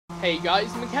Hey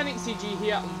guys, Mechanic CG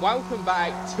here, and welcome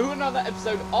back to another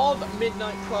episode of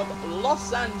Midnight Club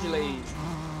Los Angeles.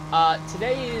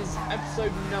 Today is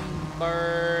episode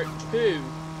number 2.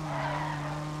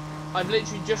 I've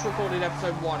literally just recorded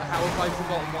episode 1. How have I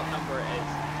forgotten what number it is?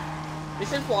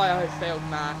 This is why I failed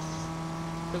maths,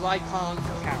 because I can't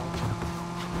count.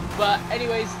 But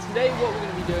anyways, today what we're going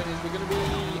to be doing is we're going to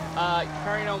be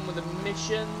carrying on with the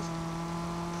missions.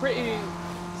 Pretty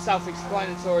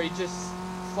self-explanatory, just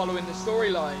following the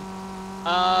storyline.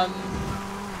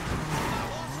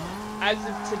 As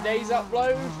of today's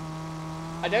upload,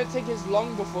 I don't think it's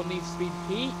long before Need for Speed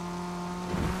Heat.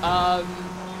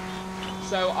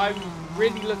 So I'm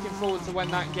really looking forward to when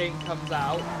that game comes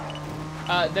out.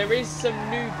 There is some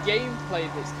new gameplay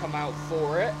that's come out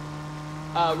for it,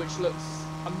 which looks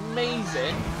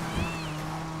amazing.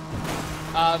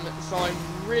 So I'm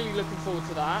really looking forward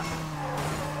to that.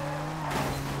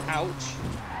 Ouch.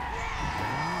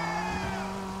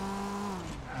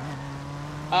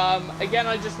 Again,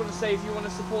 I just want to say, if you want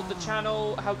to support the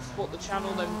channel, help support the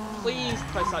channel, then please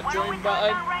press that join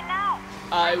button.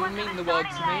 It would mean the world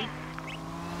to me.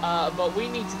 But we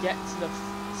need to get to the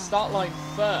start line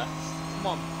first. Come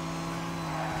on.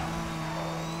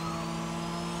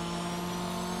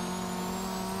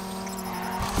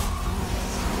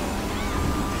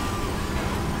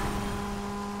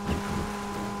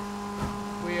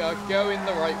 We are going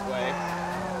the right way.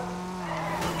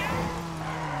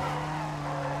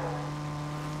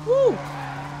 Woo!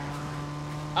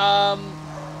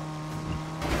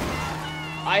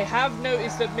 I have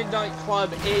noticed that Midnight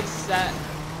Club is set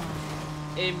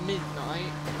in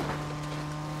midnight,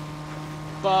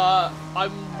 but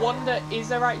I wonder, is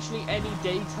there actually any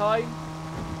daytime?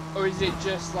 Or is it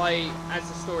just like, as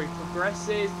the story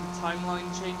progresses, the timeline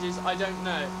changes? I don't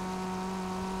know.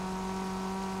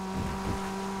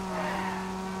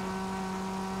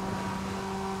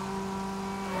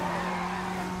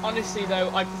 Honestly though,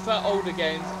 I prefer older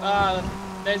games.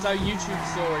 There's our YouTube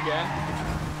store again.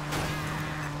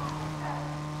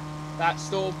 That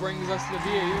store brings us the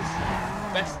views.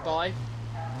 Best Buy.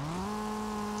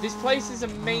 This place is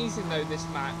amazing though, this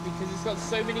map, because it's got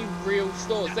so many real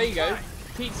stores. There you go.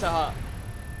 Pizza Hut.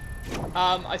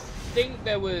 I think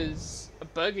there was a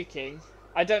Burger King.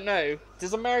 I don't know.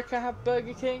 Does America have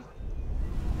Burger King?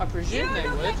 I presume they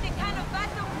would.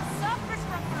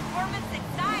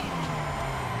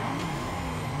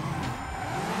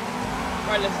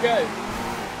 Right, let's go.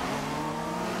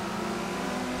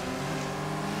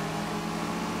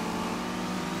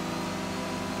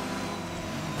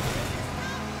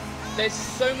 There's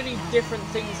so many different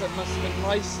things that must have been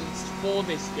licensed for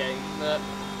this game that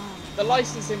the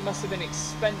licensing must have been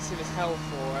expensive as hell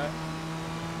for it.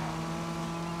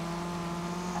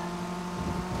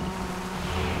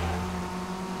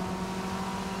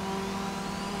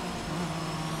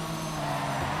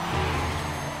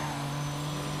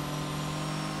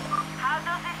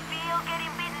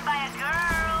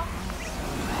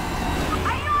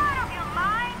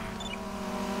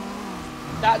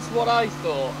 That's what I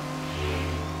thought.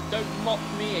 Don't mock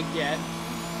me again.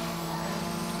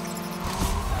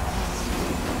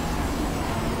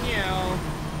 Meow.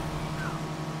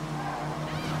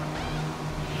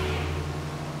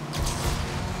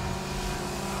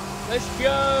 Let's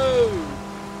go!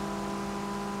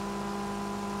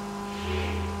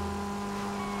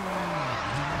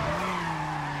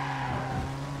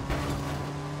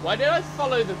 Why did I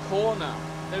follow the corner?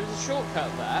 There was a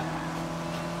shortcut there.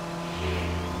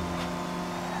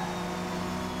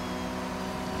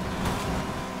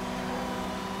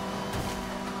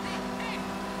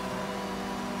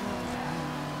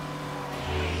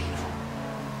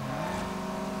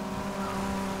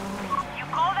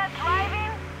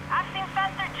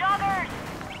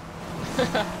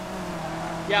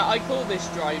 Yeah, I call this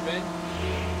driving.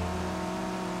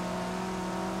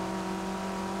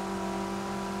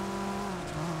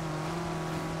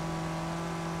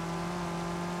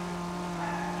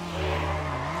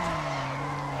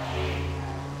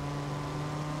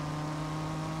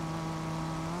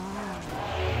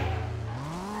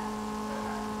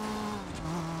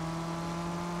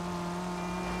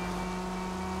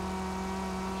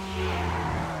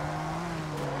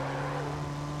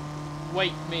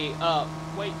 Wake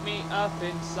me up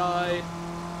inside.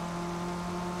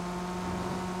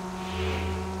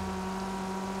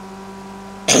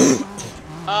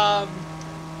 Come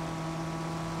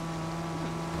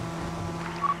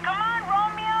on,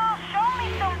 Romeo, show me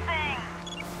something.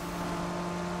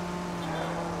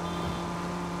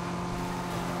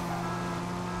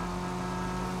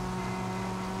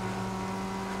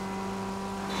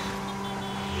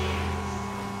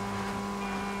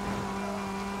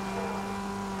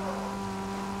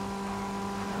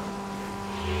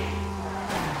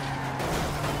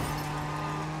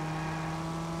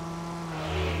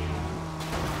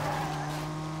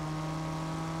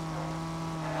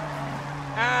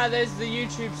 Yeah, there's the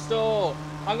YouTube store.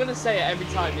 I'm gonna say it every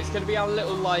time. It's gonna be our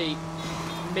little like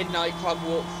midnight club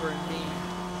walkthrough. Me,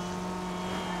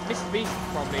 Mr. Beast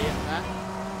probably in there.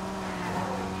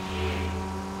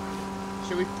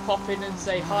 Should we pop in and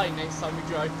say hi next time we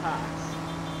drive past?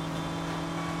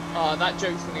 Oh, that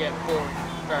joke's gonna get boring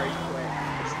very quick.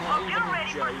 It's not even You're a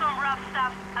ready for joke. some rough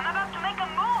stuff. I'm about to make a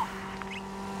move.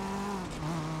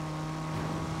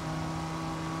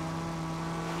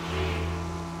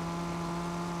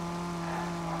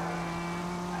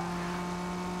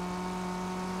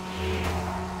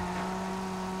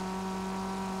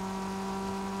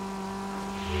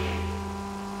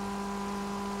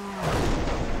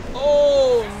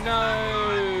 Oh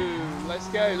no! Let's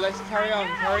go. Let's carry on.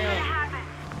 Carry on.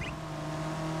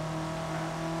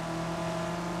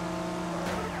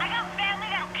 I got family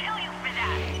that'll kill you for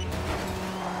that.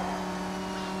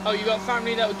 Oh, you got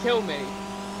family that would kill me?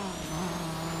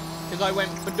 Because I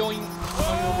went badoink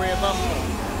on your rear bumper.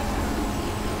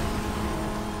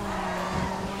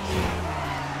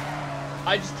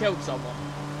 I just killed someone.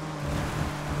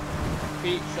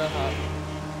 Pizza Hut.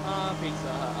 Ah,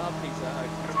 Pizza Hut. Ah, Pizza Hut.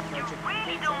 You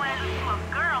really don't want to listen to a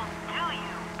girl, do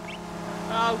you?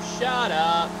 Oh, shut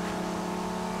up.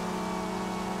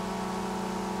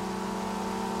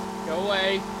 Go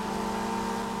away.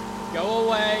 Go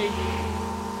away.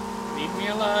 Leave me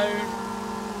alone.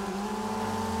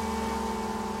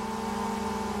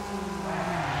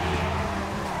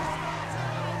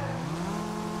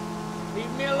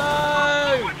 Leave me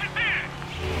alone.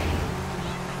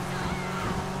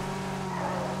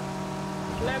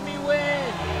 Let me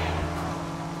win.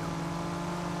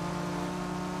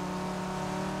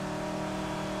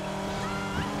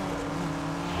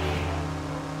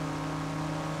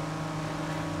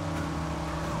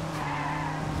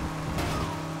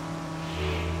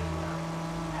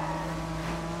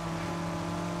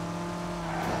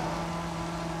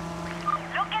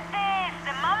 Look at this.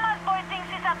 The mama's boy thinks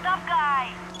he's a tough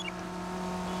guy.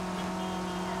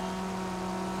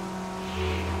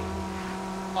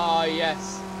 Ah,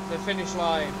 yes. The finish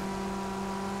line.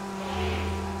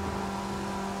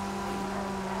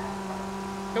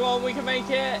 Come on, we can make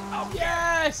it.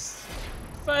 Yes!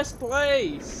 First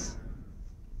place.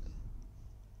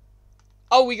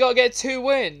 Oh, we gotta get 2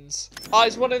 wins. Oh,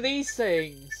 it's one of these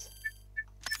things.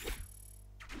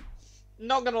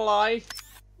 Not gonna lie.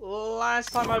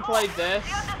 Last time I played this,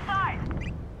 The other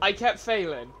side. I kept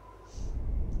failing.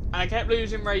 And I kept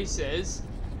losing races.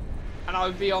 And I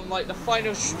would be on like the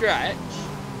final stretch.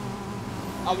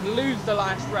 I would lose the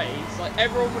last race. Like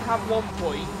everyone would have 1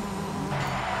 point.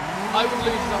 I would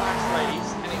lose the last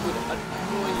race and it would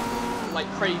annoy me like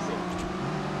crazy.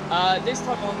 This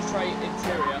time I want to try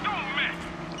interior.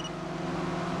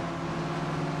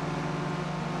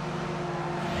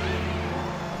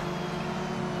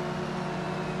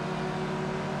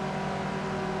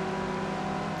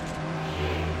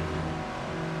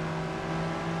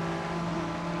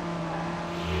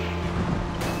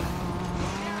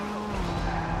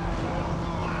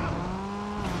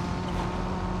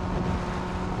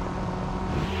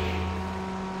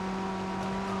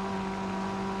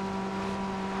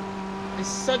 It's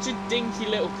such a dinky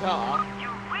little car. You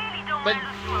really don't But want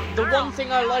to listen to a the girl. one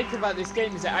thing I like about this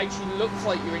game is it actually looks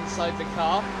like you're inside the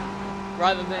car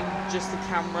rather than just the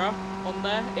camera on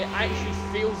there. It actually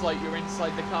feels like you're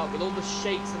inside the car with all the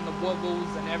shakes and the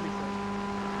wobbles and everything.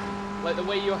 Like the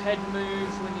way your head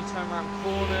moves when you turn around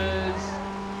corners.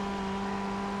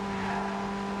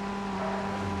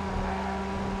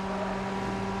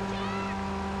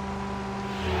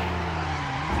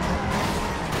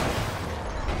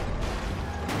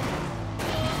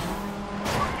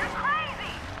 You're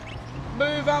crazy.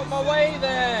 Move out my way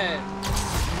then!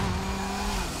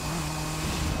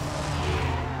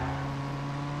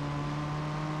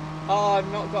 Oh,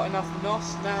 I've not got enough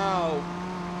NOS now.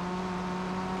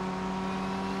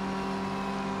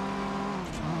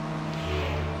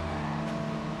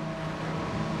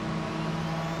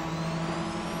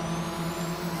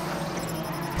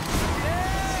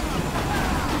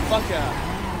 Fucker.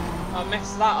 I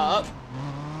messed that up.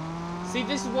 See,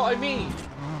 this is what I mean.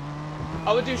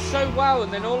 I would do so well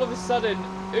and then all of a sudden,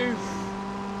 oof,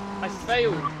 I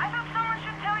failed. I thought someone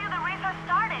should tell you the race has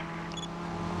started.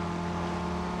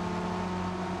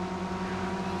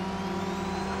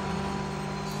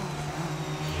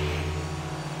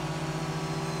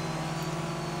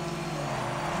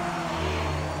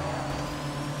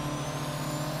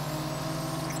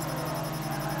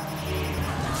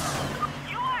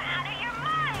 You are out of your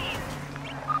mind.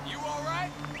 You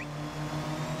alright?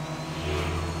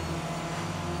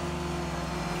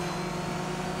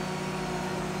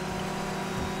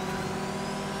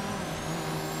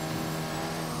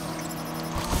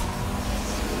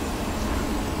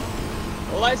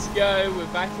 let's go. We're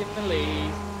back in the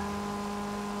lead.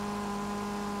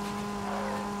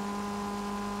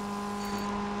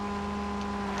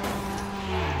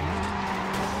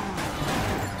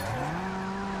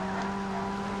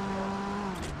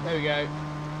 There we go.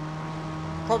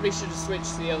 Probably should have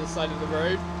switched to the other side of the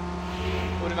road.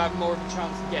 Would have had more of a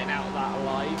chance of getting out of that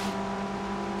alive.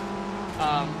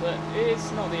 But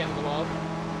it's not the end of the world.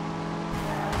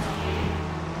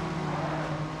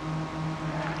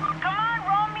 Come on,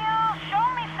 Romeo, show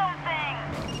me something.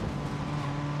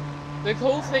 The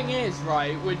cool thing is,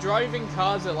 right, we're driving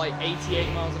cars at like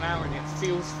 88 miles an hour and it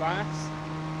feels fast.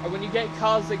 And when you get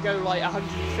cars that go like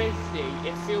 150,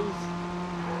 it feels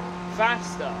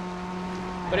faster.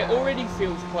 But it already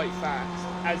feels quite fast,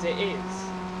 as it is.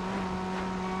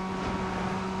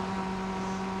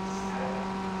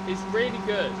 It's really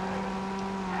good.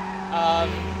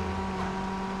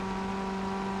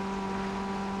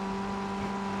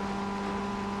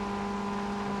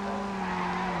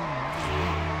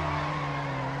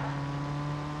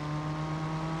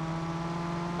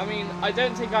 I mean, I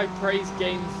don't think I praised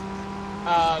games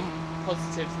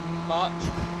positive much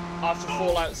after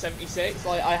Fallout 76.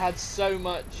 Like, I had so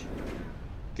much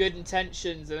good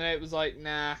intentions and it was like,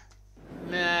 nah,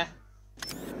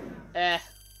 eh.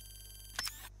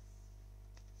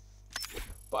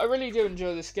 But I really do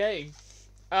enjoy this game.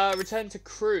 Return to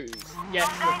cruise. Yes,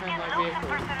 Some guys return get my looks and vehicle.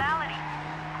 personality.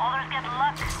 Others get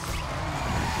luck.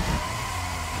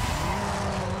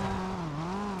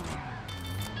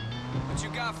 What you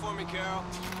got for me, Carol?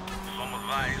 Some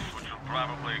advice which you'll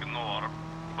probably ignore,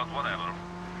 but whatever.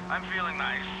 I'm feeling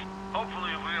nice.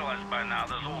 Hopefully you've realized by now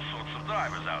there's all sorts of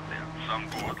drivers out there. Some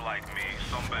good like me,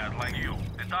 some bad like you.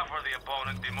 The tougher the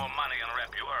opponent, the more money and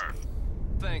rep you earn.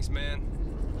 Thanks, man.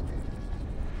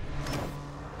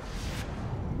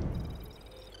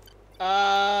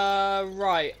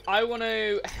 Right. I want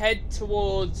to head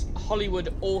towards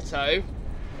Hollywood Auto.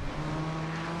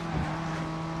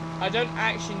 I don't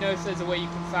actually know if there's a way you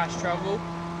can fast travel.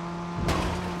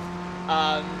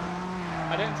 I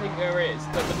don't think there is,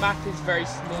 but the map is very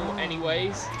small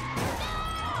anyways.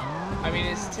 I mean,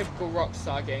 it's a typical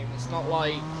Rockstar game. It's not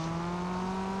like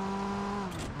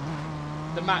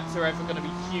the maps are ever going to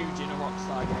be huge in a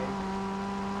Rockstar game.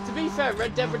 To be fair,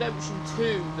 Red Dead Redemption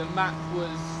 2, the map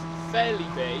was fairly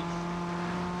big,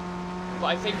 but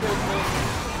I think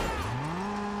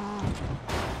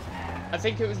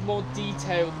it was more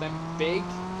detailed than big.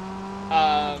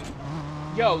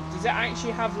 Yo, does it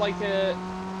actually have like a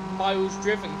miles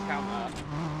driven counter?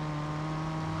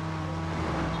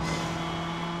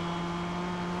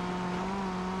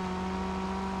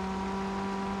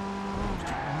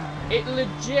 It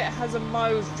legit has a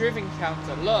miles driven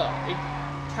counter. Look, it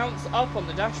counts up on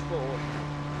the dashboard.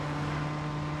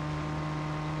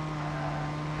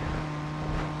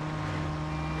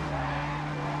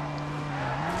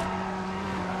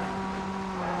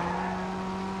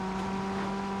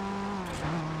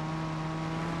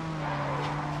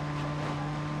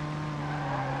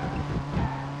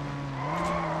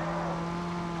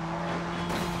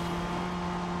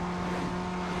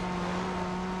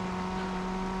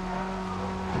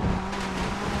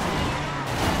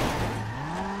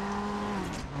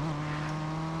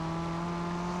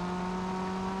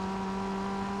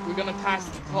 We're gonna pass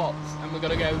the cops and we're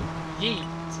gonna go yeet.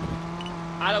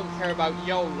 I don't care about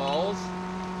your laws.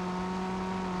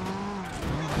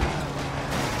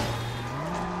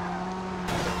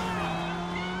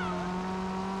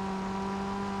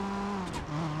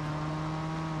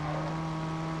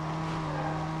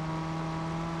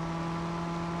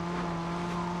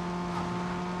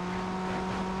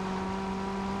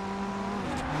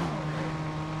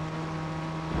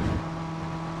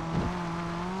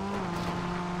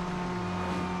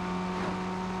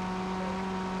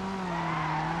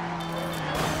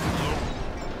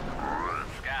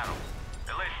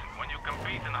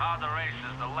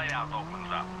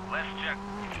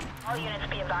 All units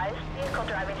be advised. Vehicle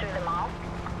driving through the mall.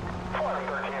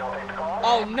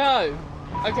 Oh no!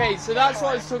 Okay, so that's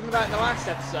what I was talking about in the last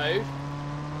episode.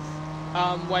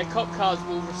 Where cop cars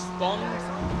will respond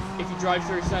if you drive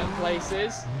through certain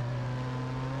places.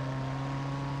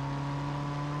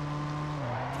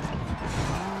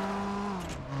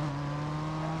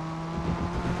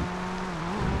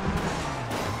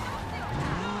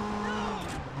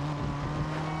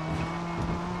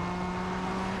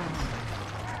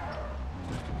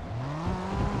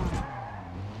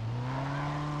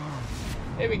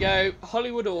 Here we go,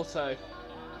 Hollywood Auto.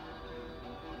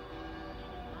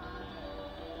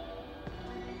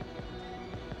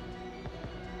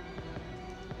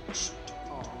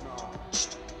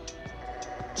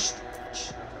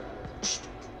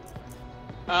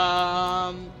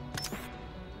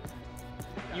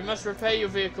 You must repair your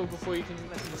vehicle before you can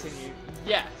continue.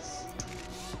 Yes.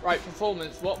 Right,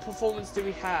 performance. What performance do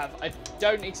we have? I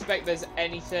don't expect there's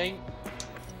anything.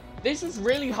 This was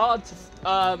really hard to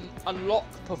unlock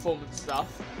performance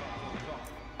stuff.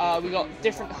 We got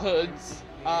different hoods.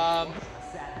 I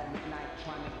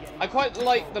quite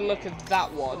like the look of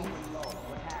that one.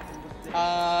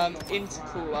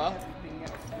 Intercooler.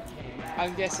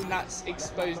 I'm guessing that's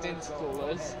exposed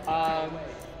intercoolers.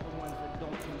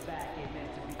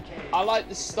 I like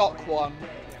the stock one.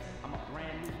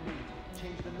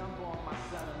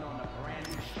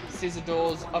 Scissor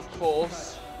doors, of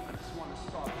course,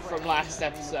 from last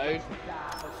episode.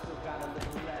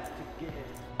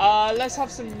 Let's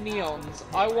have some neons.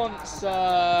 I want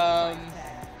some...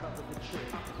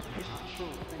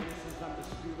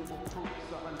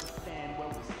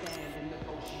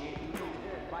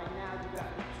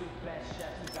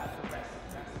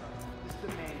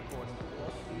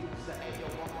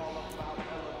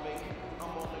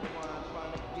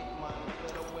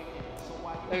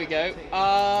 There we go.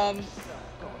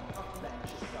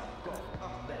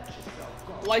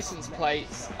 License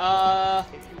plates.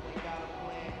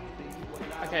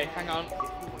 Okay, hang on.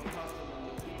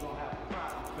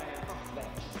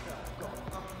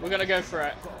 We're gonna go for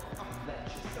it.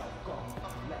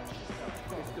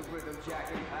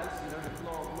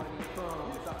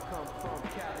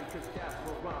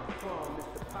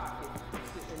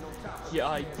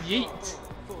 Yeah, yeet.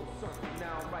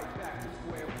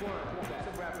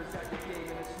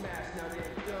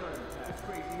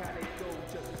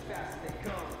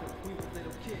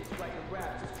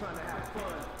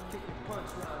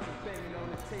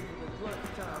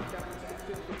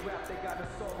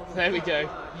 There we go.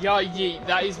 Yeah, yeet.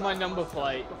 That is my number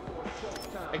plate.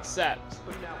 Accept.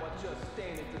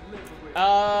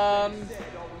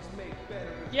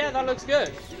 Yeah, that looks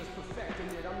good.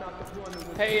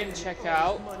 Pay and check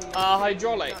out.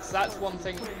 Hydraulics. That's one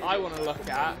thing I want to look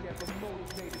at.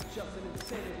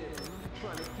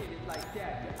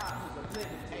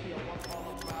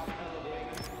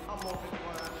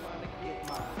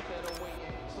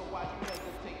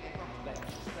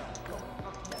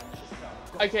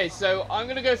 Okay, so I'm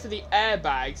gonna go for the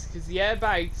airbags, because the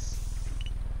airbags...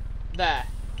 There.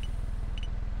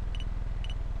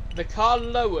 The car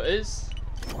lowers...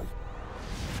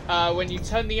 when you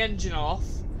turn the engine off,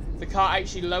 the car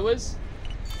actually lowers.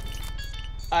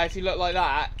 If you look like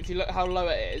that, if you look how low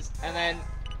it is, and then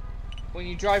when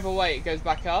you drive away, it goes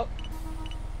back up.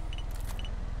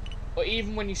 Or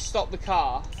even when you stop the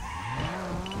car.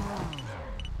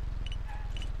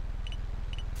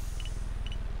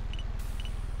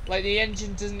 Like, the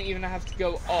engine doesn't even have to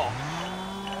go off.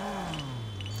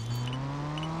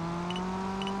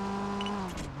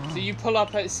 So you pull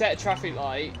up at a set of traffic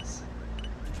lights.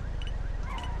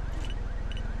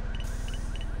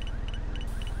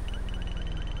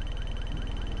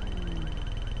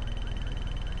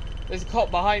 There's a cop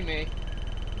behind me.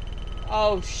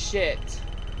 Oh, shit.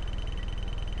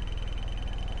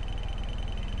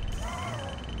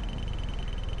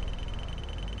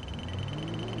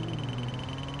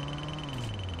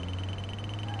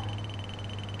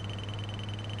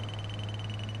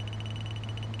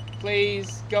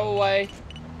 Please, go away.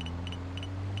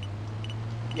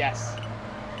 Yes.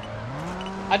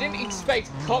 I didn't expect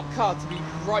a cop car to be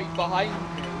right behind me.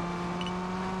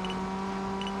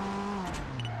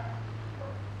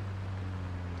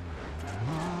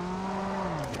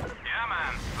 Yeah,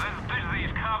 man. Let's ditch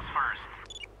these cops first.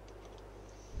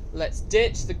 Let's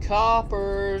ditch the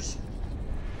coppers.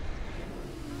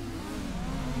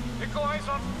 Nikolai's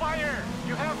on fire!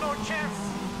 You have no chance!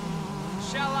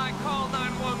 Shall I call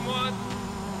 911?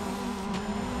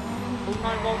 Call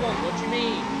 911? What do you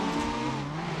mean?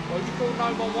 Why would you call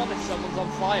 911 if someone's on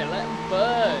fire? Let them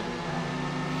burn.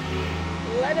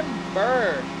 Let them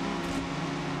burn.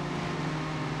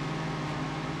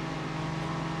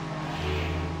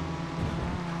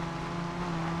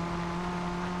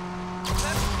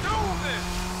 Let's do this!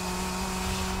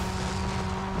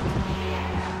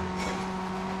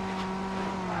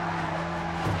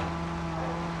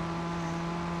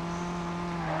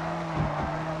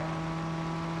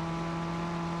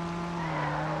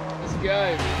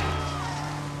 Go.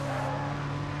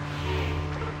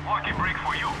 Lucky break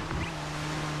for you.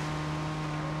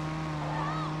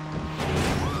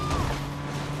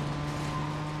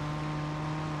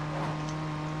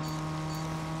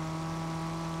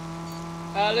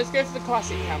 Let's go for the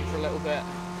classic cam for a little bit.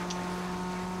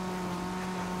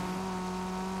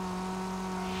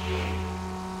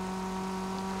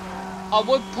 I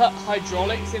would put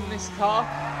hydraulics in this car.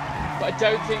 But I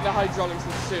don't think the hydraulics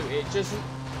will suit it.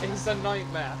 It's a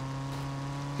nightmare.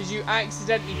 Because you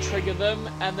accidentally trigger them,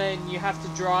 and then you have to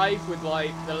drive with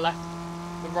like the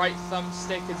right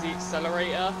thumbstick as the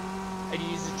accelerator, and you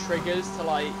use the triggers to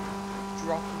like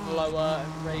drop and lower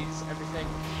and raise everything.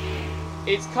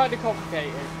 It's kind of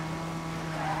complicated.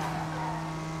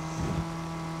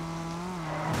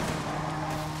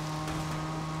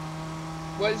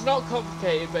 Well, it's not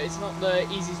complicated, but it's not the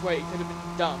easiest way it could have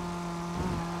been done.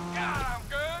 Yeah, I'm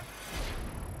good.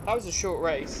 That was a short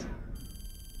race.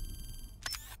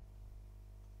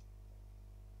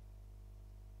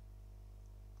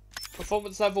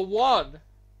 Performance level 1.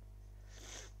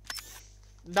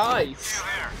 Nice.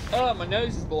 Oh, my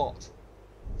nose is blocked.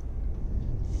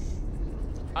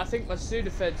 I think my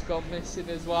Sudafed's gone missing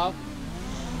as well.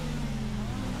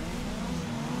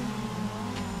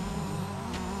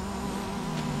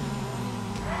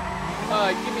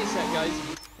 Give me a sec,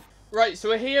 guys. Right, so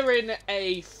we're here in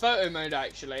a photo mode,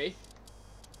 actually.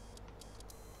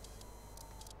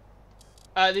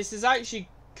 This is actually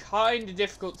kind of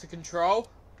difficult to control.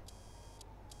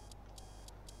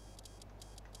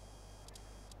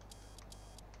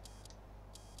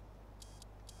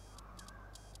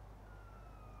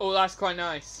 Oh, that's quite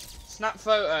nice. Snap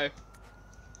photo.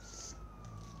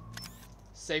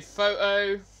 Save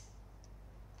photo.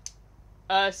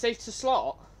 Save to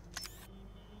slot.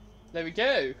 There we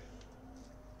go.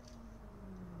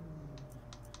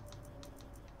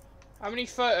 How many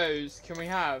photos can we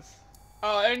have?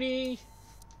 Oh, only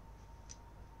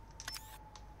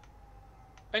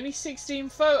 16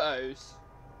 photos.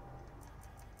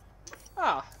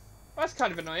 Ah, that's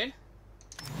kind of annoying.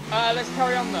 Let's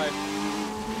carry on though.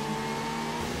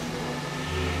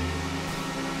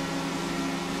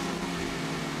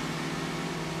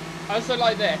 I also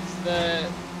like this, the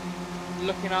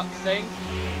looking up thing.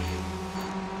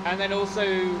 And then also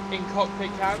in cockpit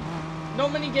cam.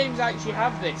 Not many games actually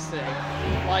have this thing.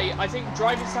 Like, I think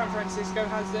Driving San Francisco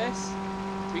has this.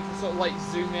 We can sort of like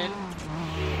zoom in.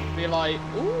 Be like,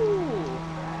 ooh.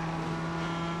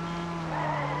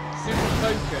 Super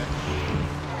focus.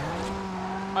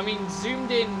 I mean, zoomed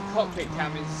in cockpit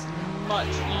cam is much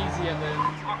easier than...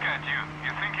 Look at you.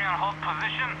 You think you're in hold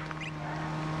position?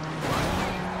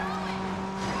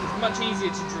 It's much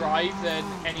easier to drive than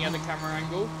any other camera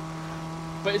angle.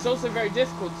 But it's also very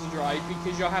difficult to drive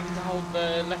because you're having to hold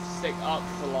the left stick up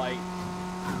for like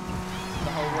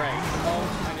the whole race. Oh,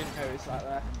 I didn't notice that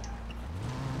there.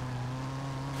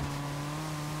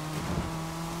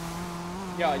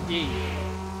 Yeah, indeed.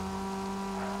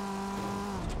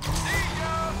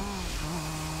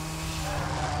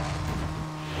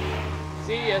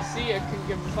 See ya, couldn't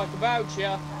give a fuck about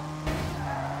ya.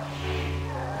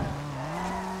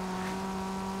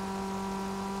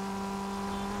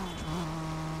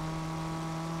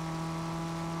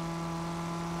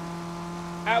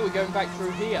 How are we going back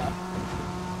through here?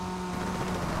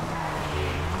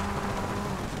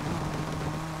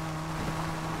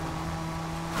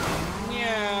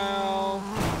 Meow.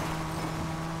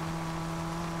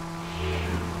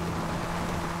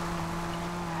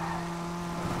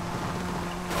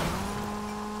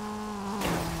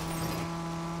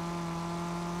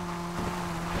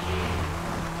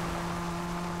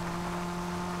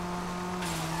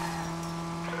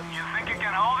 You think you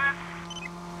can hold it?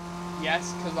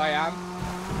 Yes, because I am.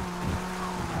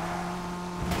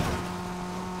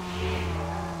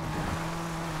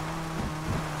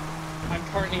 I'm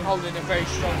currently holding a very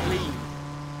strong lead.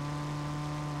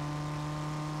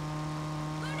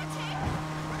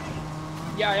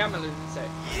 Yeah, I am a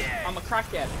lunatic. Yeah. I'm a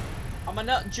crackhead. I'm a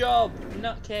nut job.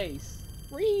 Nutcase.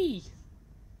 Whee!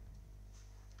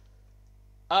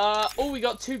 Oh, we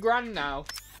got $2,000 now.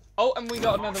 Oh, and we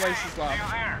got another race as well.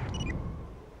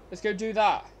 Let's go do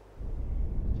that.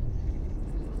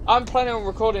 I'm planning on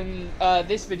recording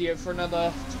this video for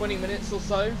another 20 minutes or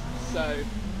so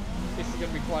this is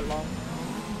going to be quite long.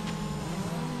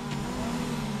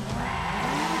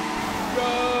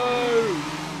 Go!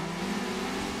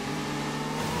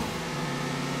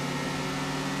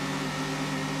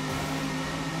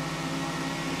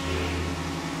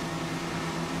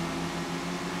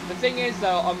 The thing is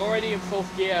though, I'm already in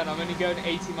 4th gear and I'm only going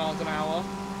 80 miles an hour.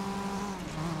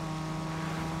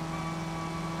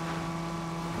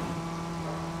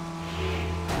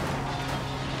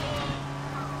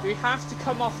 Do we have to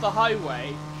come off the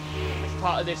highway as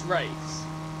part of this race?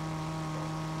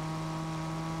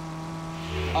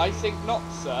 I think not,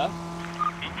 sir.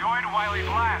 Enjoy it while it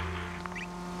lasts.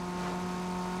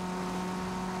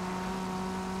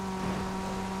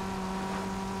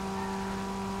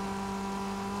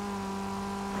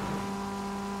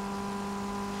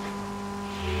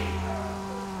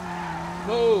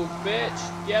 Move,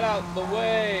 bitch! Get out the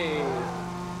way!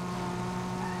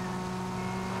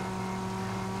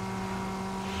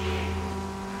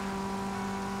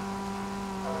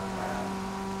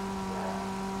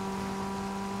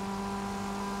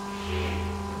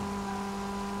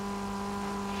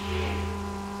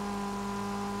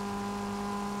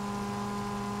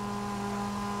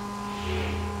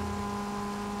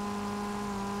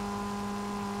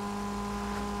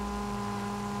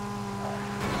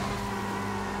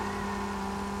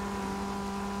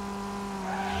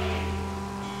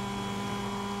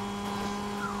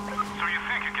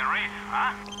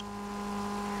 Huh?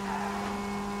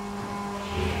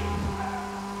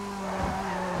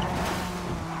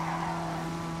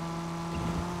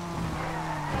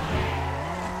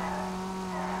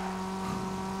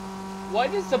 Why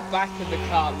does the back of the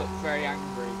car look very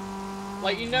angry?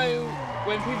 Like, you know,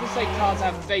 when people say cars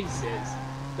have faces,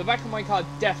 the back of my car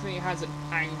definitely has an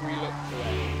angry look to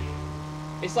it.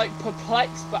 It's like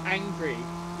perplexed but angry.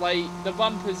 Like, the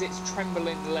bumper's its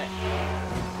trembling lip.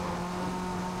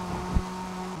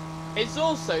 It's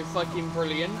also fucking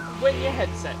brilliant when your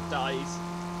headset dies.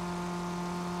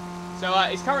 So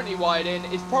it's currently wired in.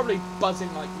 It's probably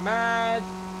buzzing like mad.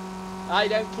 I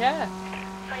don't care.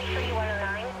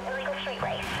 33109, illegal street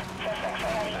race. Suspects are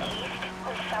heading east.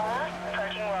 Usella,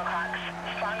 approaching Wilcox.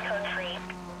 Spawn code 3.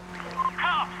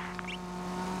 Cops!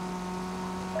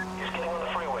 He's getting on the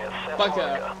freeway at Santa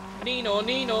Bugger. Monica.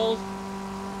 Nino.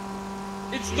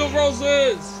 It's the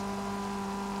Rosas!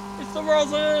 It's the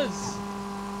Rosas!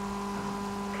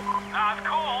 Nah, it's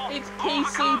cool. It's Move the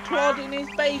PC cops, Plod man. in his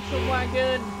bacon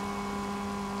wagon!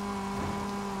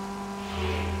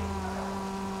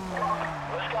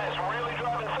 This guy's really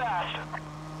driving fast.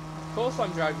 Of course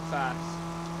I'm driving fast.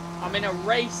 I'm in a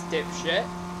race, dipshit.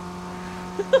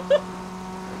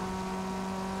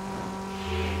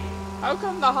 How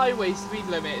come the highway speed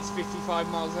limit is 55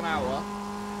 miles an hour?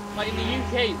 Like in the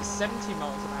UK it's 70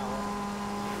 miles an hour.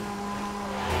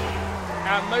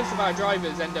 And most of our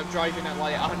drivers end up driving at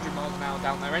like 100 miles an hour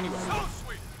down there anyway. So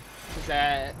sweet. Because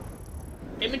they're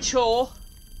immature,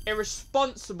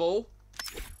 irresponsible,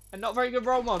 and not very good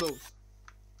role models.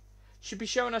 Should be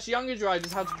showing us younger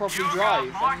drivers how to properly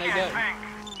drive, and they don't.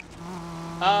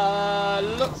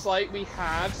 Looks like we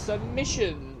have some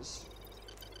missions.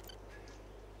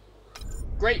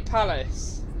 Great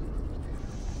Palace.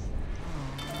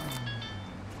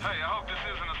 Hey, I hope this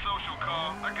isn't a social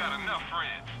call. I got enough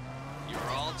friends. You're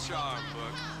all charmed,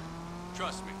 Book.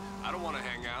 Trust me, I don't want to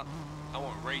hang out. I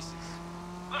want races.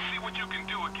 Let's see what you can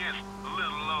do against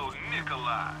little old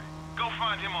Nikolai. Go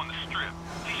find him on the strip.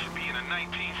 He should be in a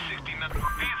 1969.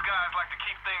 These guys like to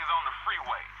keep things on the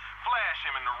freeway. Flash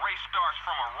him and the race starts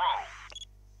from a row.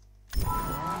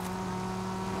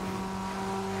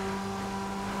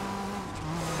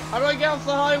 How do I get off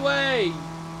the highway?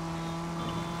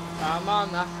 I'm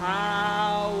on the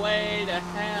highway to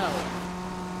hell.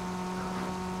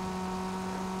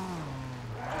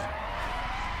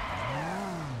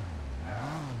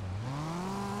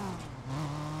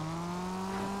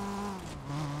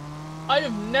 I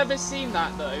have never seen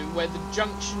that though, where the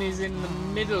junction is in the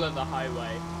middle of the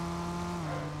highway.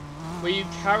 Where you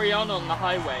carry on the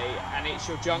highway and it's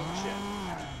your junction.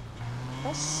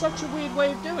 That's such a weird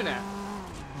way of doing it.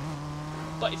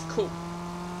 But it's cool.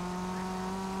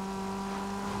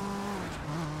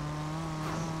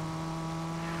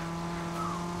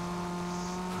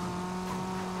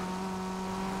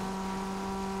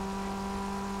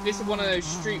 This is one of those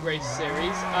street race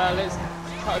series. Let's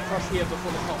cut across here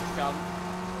before the cops come.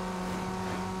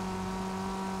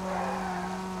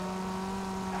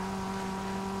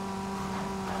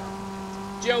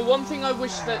 Do you know, one thing I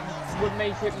wish that would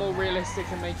make it more realistic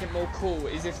and make it more cool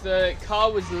is if the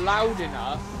car was loud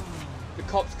enough, the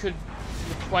cops could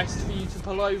request for you to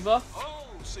pull over. Oh,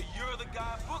 so you're the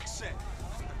guy Book sent.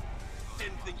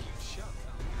 Didn't think you'd show.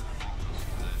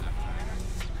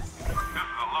 This is a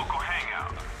local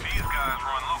hangout. These guys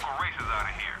run local races out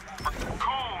of here.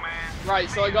 Cool, man. Right,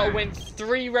 so I gotta win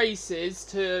 3 races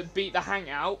to beat the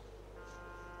hangout.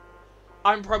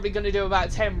 I'm probably gonna do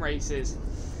about 10 races.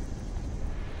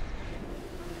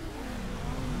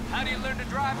 How do you learn to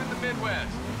drive in the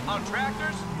Midwest? On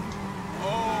tractors?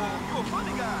 Oh, you a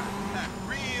funny guy.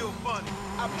 Real funny.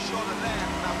 I'll be sure to laugh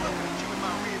when I'm looking at you in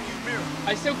my rearview mirror.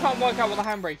 I still can't work out what the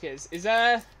handbrake is. Is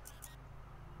there...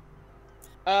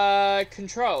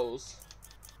 controls?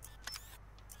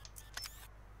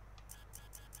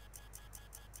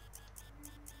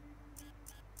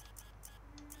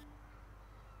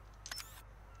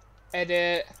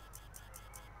 Edit.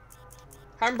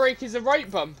 Handbrake is a right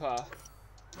bumper.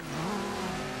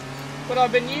 But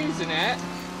I've been using it.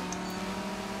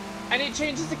 And it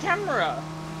changes the camera.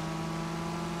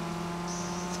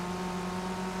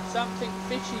 Something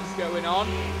fishy's going on.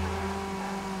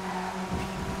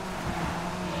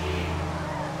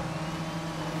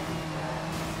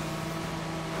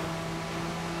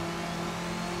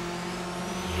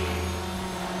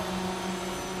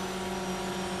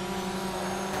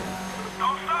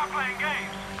 Don't start playing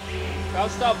games. I'll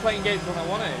start playing games when I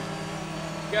want to.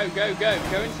 Go, go, go.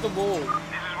 Go into the wall. This is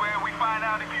where we find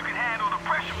out if you can handle the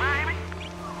pressure, baby.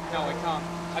 No, I can't.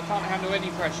 I can't handle any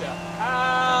pressure.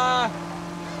 Ah!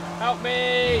 Help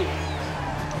me!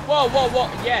 Whoa, whoa, whoa.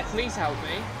 Yeah, please help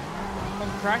me. I'm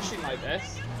crashing like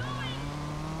this.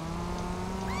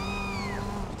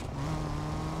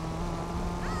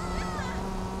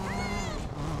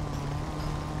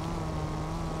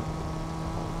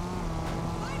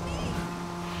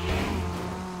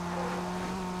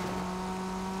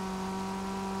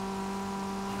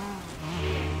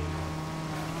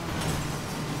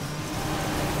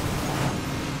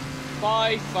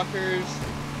 Bye, fuckers.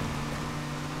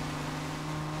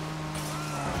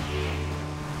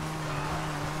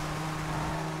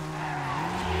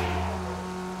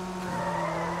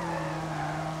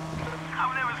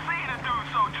 I've never seen a dude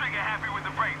so trigger happy with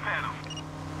the brake pedal.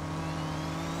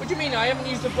 What do you mean? I haven't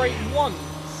used the brake once.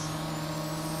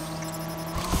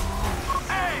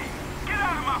 Hey, get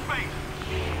out of my face.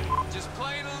 Just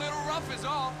playing a little rough is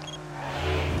all.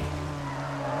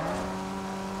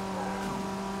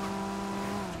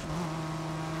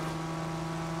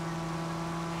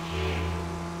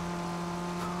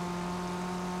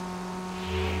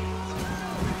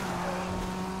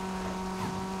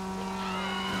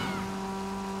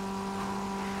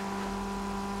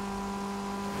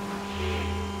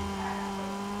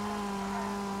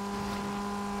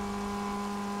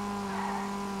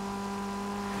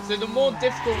 So the more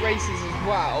difficult races as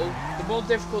well, the more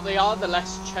difficult they are, the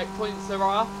less checkpoints there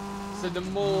are. So the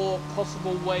more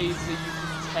possible ways that you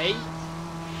can take.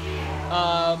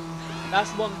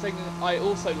 That's one thing I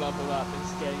also love about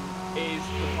this game, is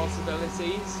the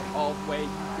possibilities of where you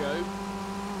go.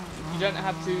 You don't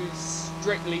have to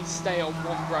strictly stay on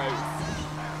one road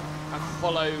and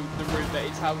follow the route that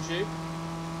it tells you.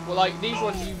 Well, like these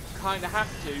ones you kind of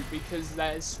have to, because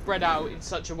they're spread out in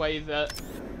such a way that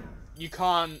you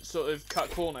can't sort of cut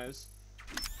corners.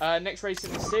 Next race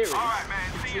in the series. Alright,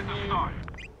 man, see you at the start.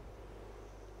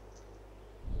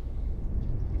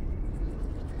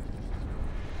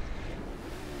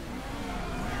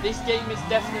 This game is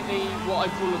definitely what I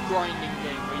call a grinding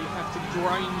game, where you have to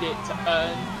grind it to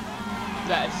earn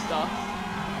better stuff.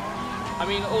 I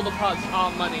mean, all the parts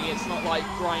are money, it's not like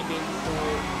grinding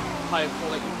for higher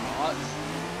quality parts,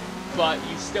 but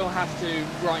you still have to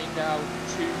grind out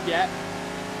to get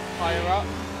higher up.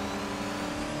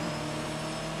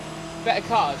 Better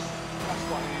cars. That's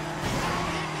what I mean.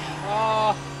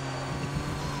 Ah.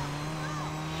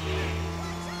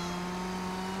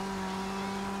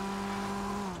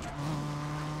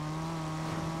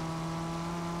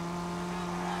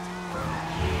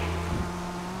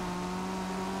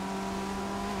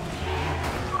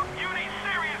 You need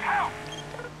serious help.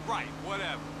 Right,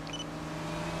 whatever.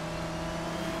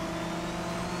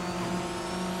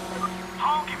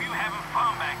 Honk if you having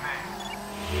fun back there.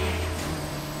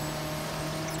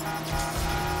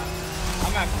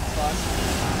 I'm having fun.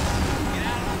 Get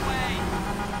out of the way!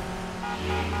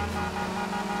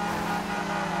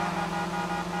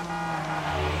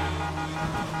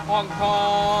 Hong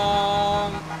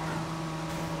Kong.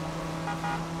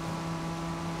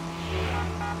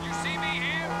 You see me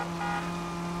here?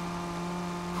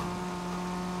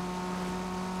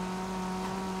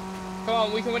 Come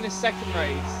on, we can win a second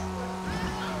race.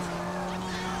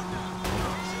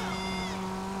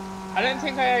 I don't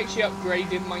think I actually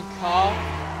upgraded my car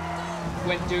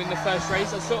when doing the first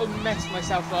race. I sort of messed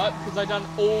myself up because I done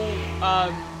all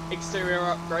exterior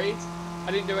upgrades.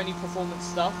 I didn't do any performance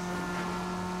stuff.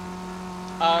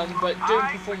 But doing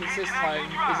performance this time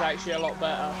is actually a lot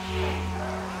better.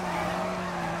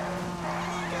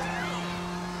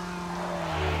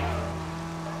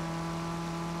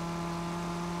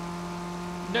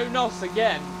 No NOS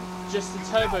again, just the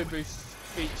turbo boost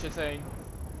feature thing.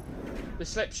 The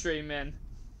slipstream in.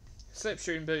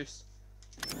 Slipstream boost.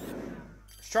 I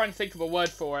was trying to think of a word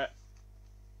for it.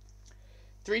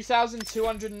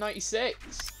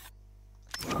 3,296.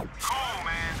 Cool,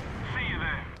 man. See you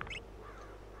there.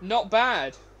 Not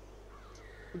bad.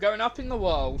 We're going up in the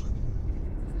world.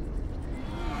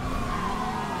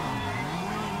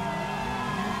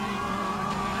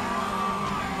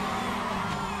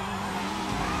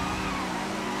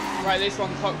 Right, this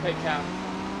one cockpit cam.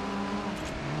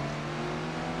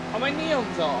 Are my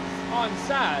neons off? Oh, I'm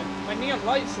sad. My neon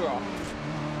lights are off.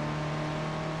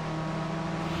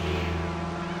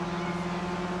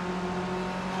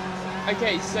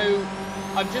 Okay, so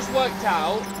I've just worked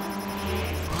out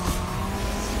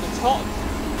the top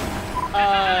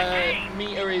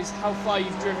meter is how far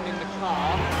you've driven in the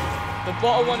car. The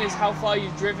bottom one is how far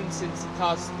you've driven since the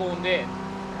car spawned in.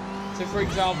 So for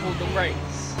example, the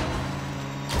race.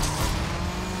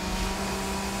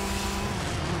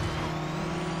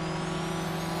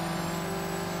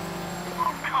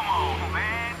 Come on,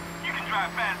 man. You can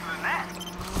drive faster than that.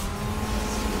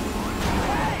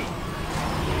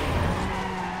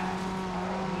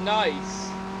 Nice.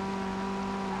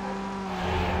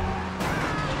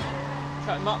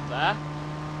 Cut him up there.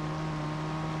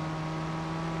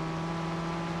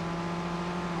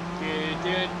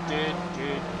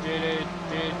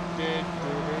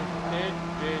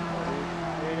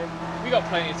 We got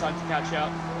plenty of time to catch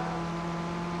up,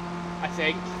 I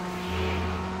think.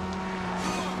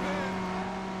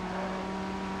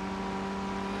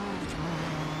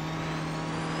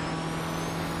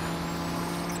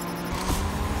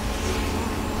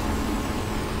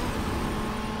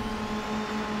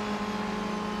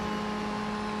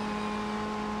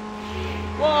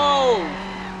 Whoa!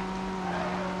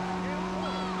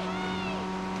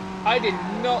 I did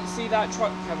not see that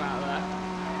truck come out of there.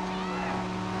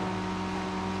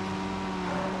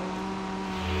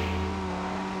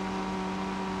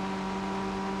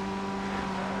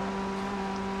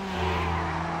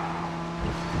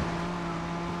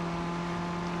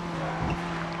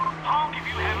 Honk if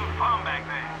you having fun back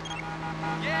there.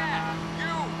 Yeah,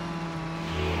 you!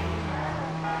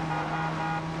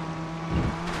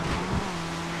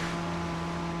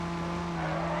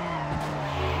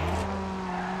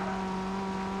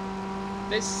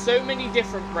 There's so many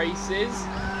different races.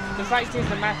 The fact is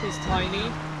the map is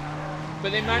tiny,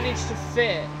 but they managed to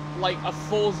fit like a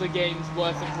Forza game's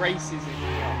worth of races in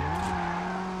here.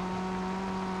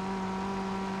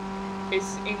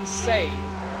 It's insane.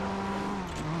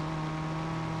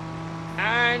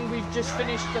 And we've just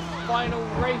finished the final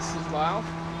race as well.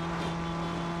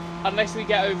 Unless we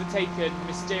get overtaken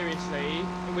mysteriously,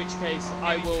 in which case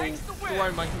I will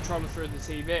throw my controller through the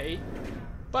TV.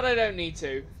 But I don't need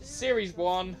to. Series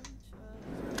 1,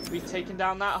 we've taken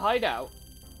down that hideout.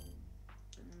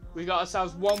 We got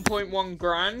ourselves 1.1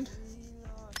 grand.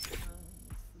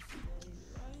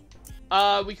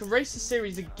 We can race the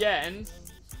series again.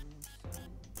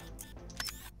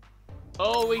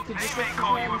 Or we could just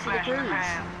return to the cruise.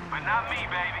 But not me,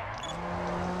 baby.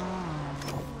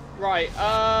 Right,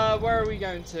 where are we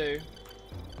going to?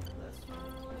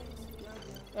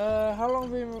 How long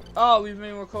have we been... Oh, we've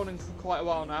been recording for quite a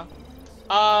while now.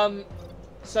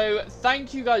 So,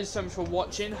 thank you guys so much for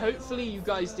watching. Hopefully you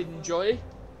guys did enjoy.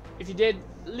 If you did,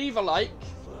 leave a like,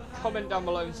 comment down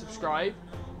below and subscribe.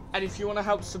 And if you want to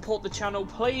help support the channel,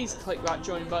 please click that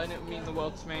join button. It would mean the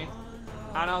world to me.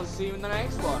 And I'll see you in the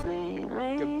next one.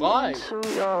 Goodbye.